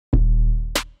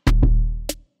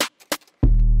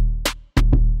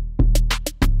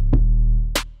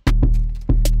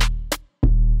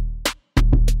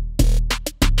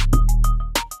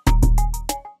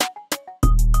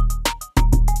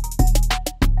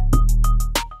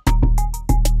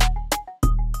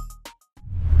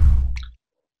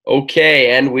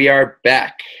Okay, and we are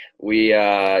back. We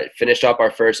finished up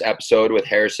our first episode with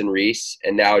Harrison Reese,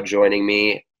 and now joining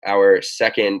me, our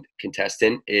second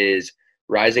contestant is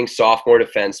rising sophomore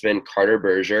defenseman Carter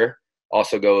Berger,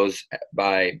 also goes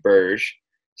by Berge.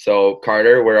 So,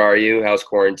 Carter, where are you? How's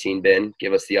quarantine been?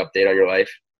 Give us the update on your life.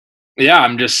 Yeah,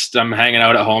 I'm hanging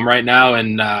out at home right now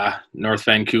in North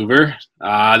Vancouver.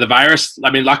 The virus,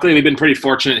 luckily we've been pretty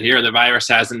fortunate here. The virus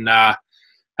hasn't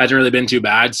really been too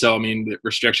bad. So the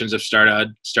restrictions have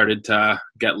started to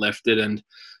get lifted, and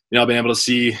being able to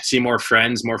see more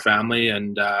friends, more family,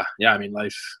 and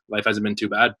life hasn't been too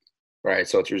bad. All right,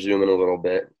 so it's resuming a little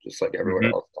bit, just like everywhere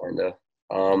Mm-hmm. else, kind of.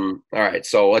 All right,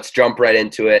 so let's jump right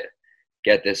into it.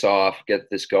 Get this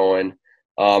going.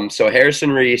 So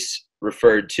Harrison Reese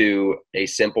referred to a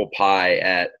simple pie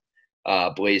at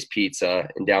Blaze Pizza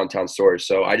in downtown Storrs.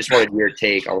 So I just wanted your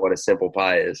take on what a simple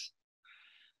pie is.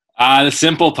 The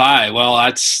simple pie. Well,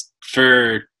 that's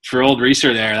for old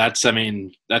Reeser there. That's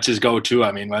his go-to.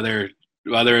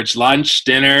 Whether it's lunch,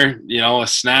 dinner, a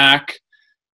snack,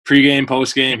 pregame,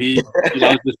 postgame, he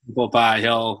loves the simple pie.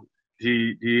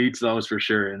 He eats those for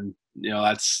sure, and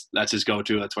that's his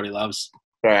go-to. That's what he loves.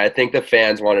 All right, I think the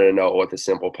fans wanted to know what the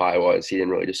simple pie was. He didn't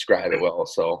really describe it well,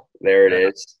 so there it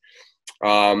is.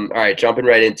 All right, jumping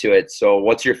right into it. So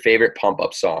what's your favorite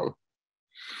pump-up song?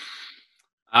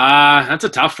 That's a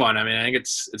tough one. I think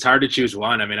it's hard to choose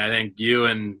one. I think you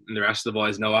and the rest of the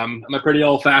boys know I'm a pretty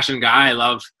old-fashioned guy. I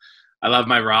love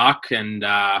my rock, and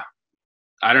I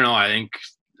don't know. I think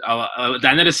at the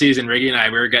end of the season, Riggy and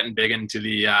I, we were getting big into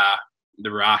the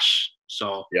Rush.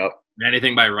 So Yep.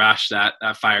 Anything by Rush that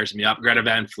fires me up. Greta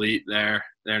Van Fleet, they're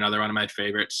another one of my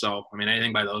favorites. So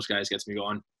anything by those guys gets me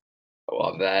going. I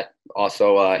love that.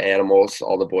 Also, Animals.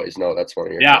 All the boys know that's one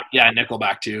of your Yeah,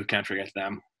 Nickelback too. Can't forget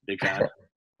them. Big fan.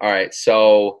 All right,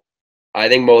 so I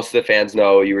think most of the fans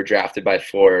know you were drafted by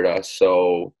Florida.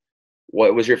 So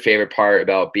what was your favorite part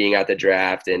about being at the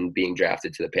draft and being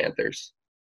drafted to the Panthers?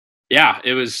 Yeah,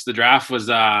 the draft was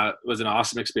an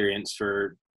awesome experience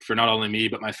for not only me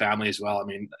but my family as well.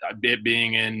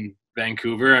 Being in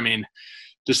Vancouver,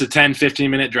 just a 10-15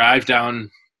 minute drive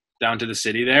down to the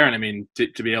city there, and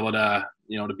to be able to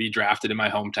to be drafted in my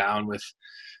hometown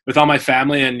with all my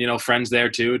family and friends there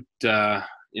too to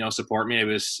support me. It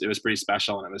was pretty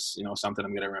special, and it was something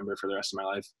I'm going to remember for the rest of my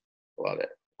life. Love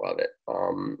it.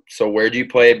 So where did you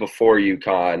play before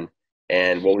UConn,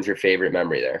 and what was your favorite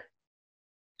memory there?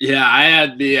 Yeah, I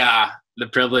had the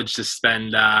privilege to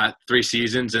spend 3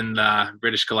 seasons in the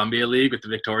British Columbia League with the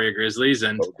Victoria Grizzlies,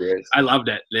 and I loved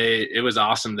it. It was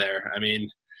awesome there.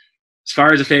 As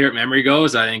far as a favorite memory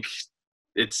goes, I think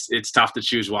it's tough to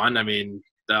choose one.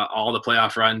 All the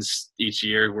playoff runs each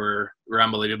year were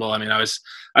unbelievable. I was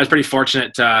pretty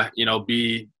fortunate to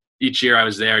be each year I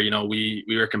was there. We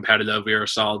were competitive. We were a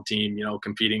solid team.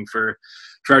 Competing for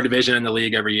our division in the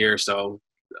league every year. So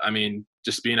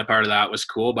just being a part of that was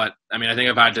cool. But I think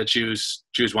if I had to choose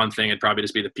one thing, it'd probably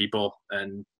just be the people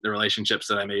and the relationships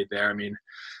that I made there.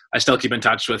 I still keep in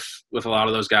touch with a lot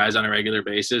of those guys on a regular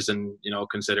basis, and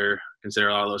consider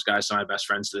a lot of those guys some of my best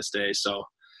friends to this day. So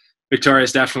Victoria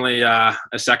is definitely a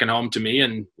second home to me,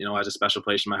 and has a special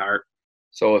place in my heart.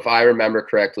 So if I remember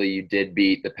correctly, you did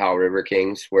beat the Powell River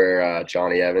Kings, where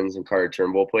Johnny Evans and Carter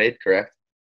Turnbull played, correct?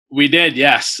 We did,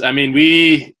 yes.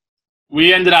 We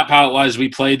ended up how it was. We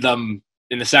played them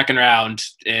in the second round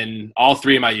in all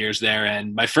 3 of my years there,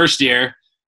 and my first year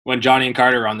when Johnny and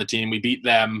Carter were on the team, we beat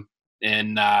them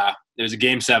in it was a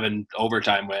Game 7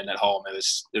 overtime win at home.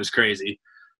 It was crazy.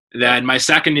 Then my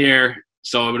second year,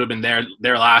 so it would have been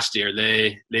their last year.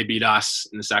 They beat us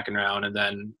in the second round, and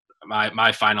then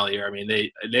my final year.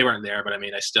 They weren't there, but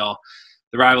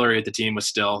the rivalry with the team was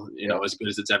still as good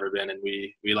as it's ever been, and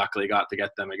we luckily got to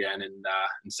get them again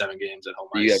in 7 games at home.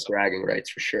 You have bragging rights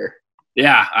for sure.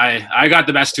 Yeah, I got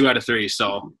the best 2 out of 3,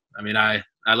 so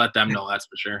I let them know, that's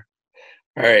for sure.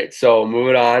 All right, so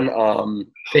moving on.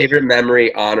 Favorite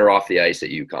memory on or off the ice at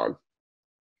UConn?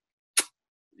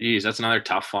 Geez, that's another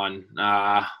tough one.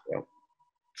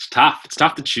 It's tough. It's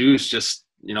tough to choose just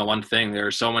one thing. There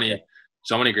are so many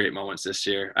great moments this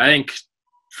year. I think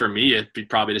for me, it'd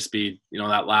probably just be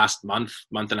that last month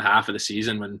and a half of the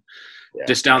season when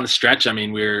just down the stretch.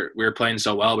 We were playing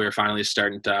so well. We were finally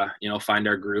starting to find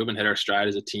our groove and hit our stride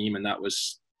as a team, and that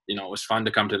was it was fun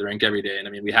to come to the rink every day. And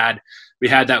we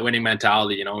had that winning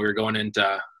mentality. We were going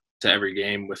into every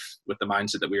game with the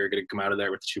mindset that we were going to come out of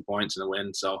there with 2 points and a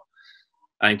win. So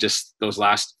I think just those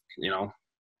last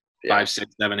 5,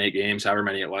 6, 7, 8 games, however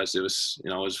many it was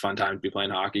a fun time to be playing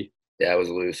hockey. Yeah, it was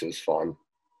loose. It was fun.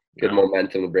 Good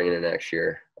momentum to bring in next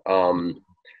year. All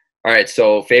right,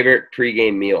 so favorite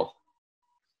pregame meal?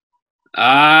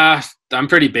 I'm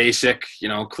pretty basic,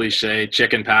 cliche,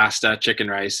 chicken pasta, chicken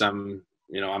rice. I'm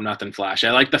nothing flashy.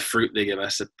 I like the fruit they give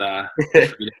us at the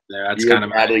fruit there. That's You're kind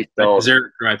of badly my stoned.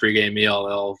 dessert for my pregame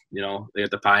meal. They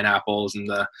get the pineapples and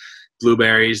the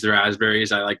blueberries, the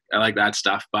raspberries. I like that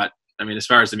stuff. But I mean, as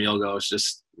far as the meal goes,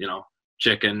 just,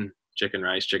 chicken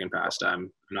rice, chicken pasta.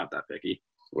 I'm not that picky.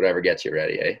 Whatever gets you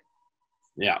ready, eh?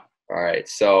 Yeah. All right.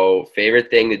 So, favorite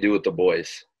thing to do with the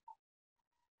boys?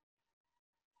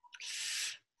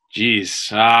 Geez.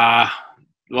 Well,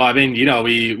 I mean,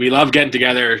 we love getting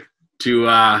together to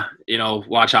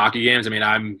watch hockey games. I mean,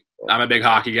 I'm a big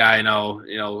hockey guy. I know,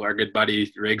 our good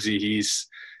buddy Riggsy, he's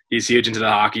huge into the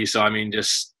hockey. So I mean,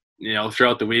 just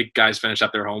throughout the week, guys finish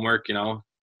up their homework,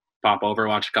 pop over,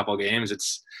 watch a couple games.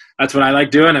 That's what I like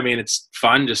doing. I mean, it's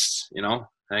fun, just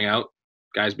hang out,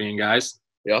 guys being guys.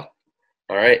 Yeah.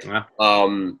 All right. Yeah.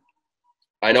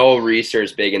 I know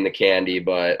Reeser's big in the candy,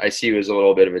 but I see you as a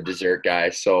little bit of a dessert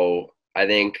guy. So I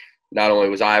think not only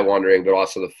was I wondering, but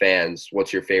also the fans,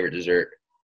 what's your favorite dessert?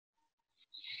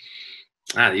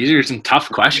 These are some tough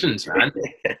questions, man.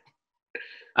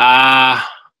 I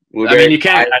mean, you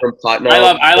can't. I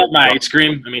love my ice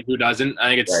cream. I mean, who doesn't?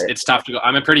 I think it's tough to go.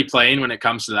 I'm a pretty plain when it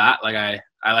comes to that. Like I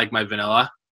like my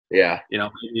vanilla. Yeah.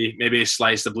 Maybe a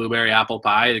slice of blueberry apple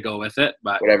pie to go with it,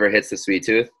 but whatever hits the sweet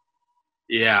tooth.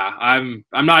 Yeah, I'm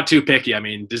not too picky. I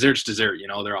mean, dessert's dessert.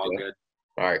 They're all good.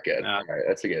 All right, good. All right,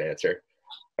 that's a good answer.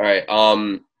 All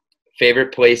right.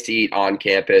 Favorite place to eat on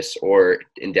campus or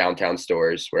in downtown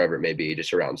stores, wherever it may be,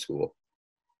 just around school?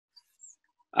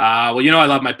 Well, I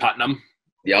love my Putnam.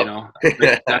 Yep.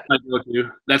 That's my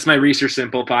go-to. That's my Reese's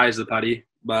Simple Pie is the putty.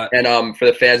 But for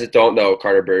the fans that don't know,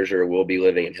 Carter Berger will be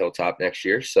living in Hilltop next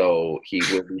year, so he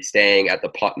will be staying at the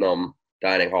Putnam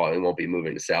Dining Hall. He won't be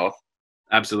moving to South.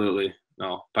 Absolutely.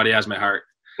 No, Putty has my heart.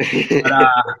 But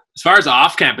as far as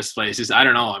off-campus places, I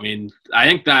don't know. I mean, I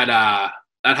think that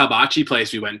hibachi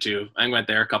place we went to, I went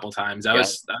there a couple times. That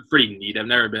was pretty neat. I've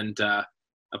never been to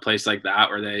a place like that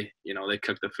where they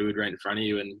cook the food right in front of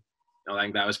you, and I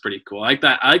think that was pretty cool. I like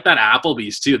that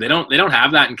Applebee's too. They don't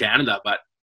have that in Canada, but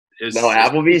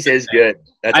Applebee's is good.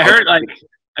 I heard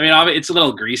it's a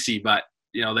little greasy, but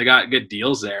they got good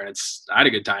deals there, and I had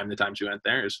a good time the times we went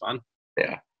there. It was fun.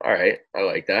 Yeah. All right. I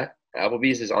like that.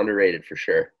 Applebee's is underrated for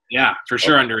sure. Yeah, for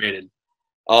sure underrated.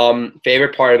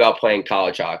 Favorite part about playing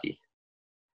college hockey?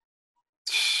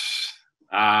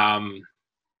 I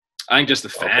think just the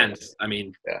fans. Okay. I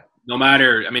mean, no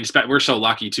matter. I mean, we're so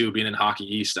lucky too being in Hockey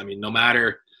East. I mean, no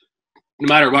matter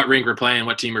what rink we're playing,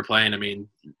 what team we're playing. I mean,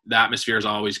 the atmosphere is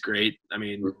always great. I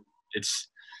mean, it's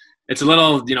a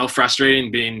little frustrating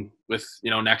being with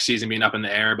next season being up in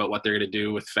the air about what they're going to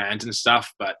do with fans and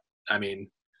stuff. But I mean,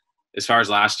 as far as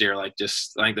last year, I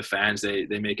think the fans they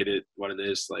make it what it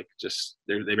is. Like, just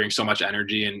they bring so much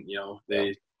energy, and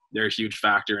they're a huge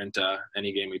factor into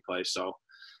any game we play. So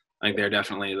I think they're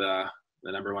definitely the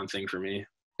number one thing for me.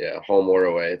 Yeah, home or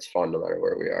away, it's fun no matter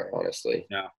where we are, honestly.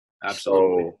 Yeah,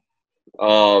 absolutely.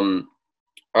 So,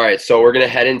 all right, so we're gonna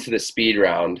head into the speed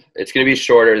round. It's gonna be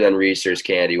shorter than Reese's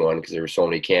candy one because there were so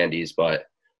many candies, but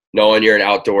knowing you're an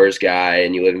outdoors guy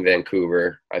and you live in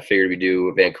Vancouver, I figured we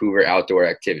do Vancouver outdoor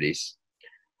activities.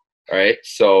 All right,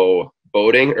 so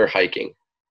boating or hiking?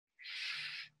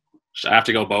 So I have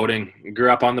to go boating. We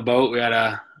grew up on the boat. We had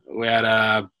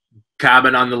a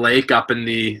cabin on the lake up in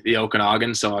the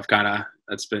Okanagan, so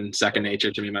that's been second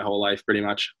nature to me my whole life, pretty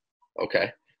much.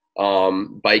 Okay.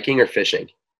 Biking or fishing?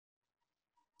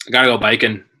 I gotta go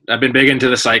biking. I've been big into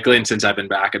the cycling since I've been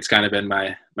back. It's kind of been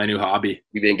my new hobby.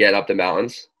 You've been getting up the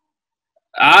mountains?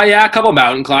 Yeah, a couple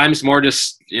mountain climbs. More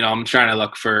just, I'm trying to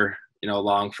look for,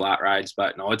 long flat rides.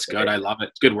 But no, it's good. I love it.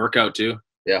 It's good workout too.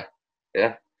 Yeah.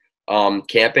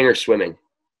 Camping or swimming?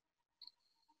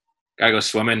 Gotta go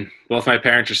swimming. Both my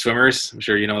parents are swimmers. I'm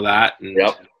sure you know that. And,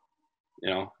 yep.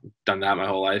 Done that my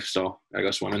whole life. So gotta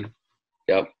go swimming.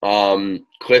 Yep.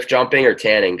 Cliff jumping or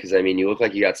tanning? Because, I mean, you look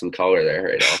like you got some color there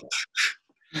right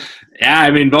now. Yeah,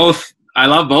 I mean, both. I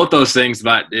love both those things,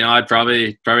 but, I'd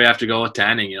probably have to go with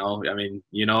tanning, I mean,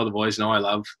 the boys know I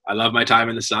love my time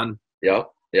in the sun. Yep.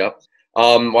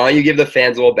 Why don't you give the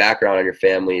fans a little background on your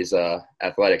family's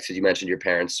athletics? Because you mentioned your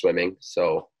parents swimming.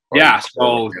 So yeah,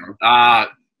 so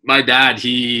my dad,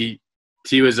 he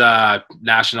was a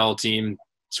national team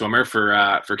swimmer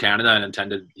for Canada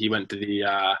and he went to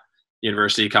the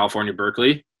University of California,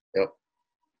 Berkeley. Yep.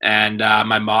 And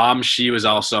my mom, she was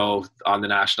also on the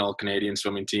national Canadian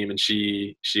swimming team, and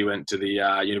she went to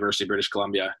the University of British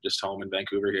Columbia, just home in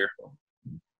Vancouver here.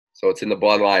 So it's in the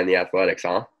bloodline, the athletics,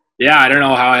 huh? Yeah, I don't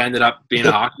know how I ended up being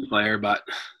a hockey player, but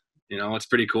it's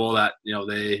pretty cool that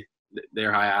they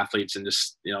they're high athletes, and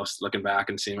just, you know, looking back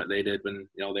and seeing what they did when,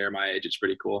 you know, they're my age, it's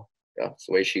pretty cool. Yeah, that's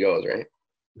the way she goes, right?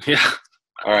 Yeah.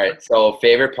 All right. So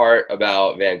favorite part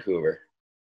about Vancouver?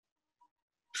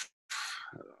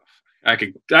 I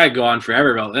could go on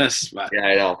forever about this, but yeah,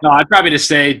 I know. No, I'd probably just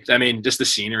say, I mean, just the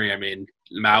scenery. I mean,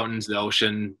 the mountains, the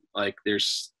ocean, like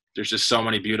there's just so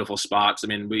many beautiful spots. I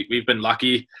mean, we've been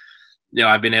lucky. You know,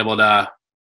 I've been able to,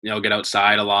 you know, get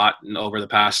outside a lot over the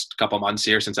past couple months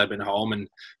here since I've been home, and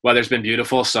weather's been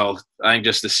beautiful. So I think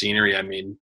just the scenery. I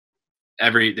mean,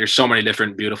 there's so many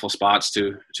different beautiful spots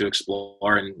to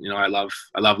explore, and you know, I love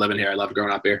living here. I love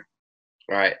growing up here.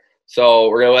 All right, so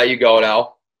we're gonna let you go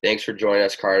now. Thanks for joining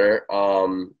us, Carter.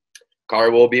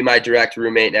 Carter will be my direct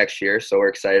roommate next year, so we're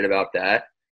excited about that.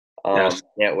 Yes.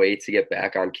 Can't wait to get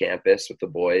back on campus with the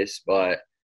boys. But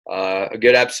a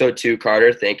good episode too,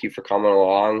 Carter. Thank you for coming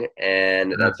along,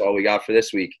 and that's all we got for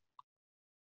this week.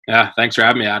 Yeah, thanks for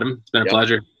having me, Adam. It's been a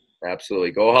pleasure.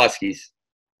 Absolutely. Go Huskies.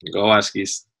 Go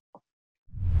Huskies.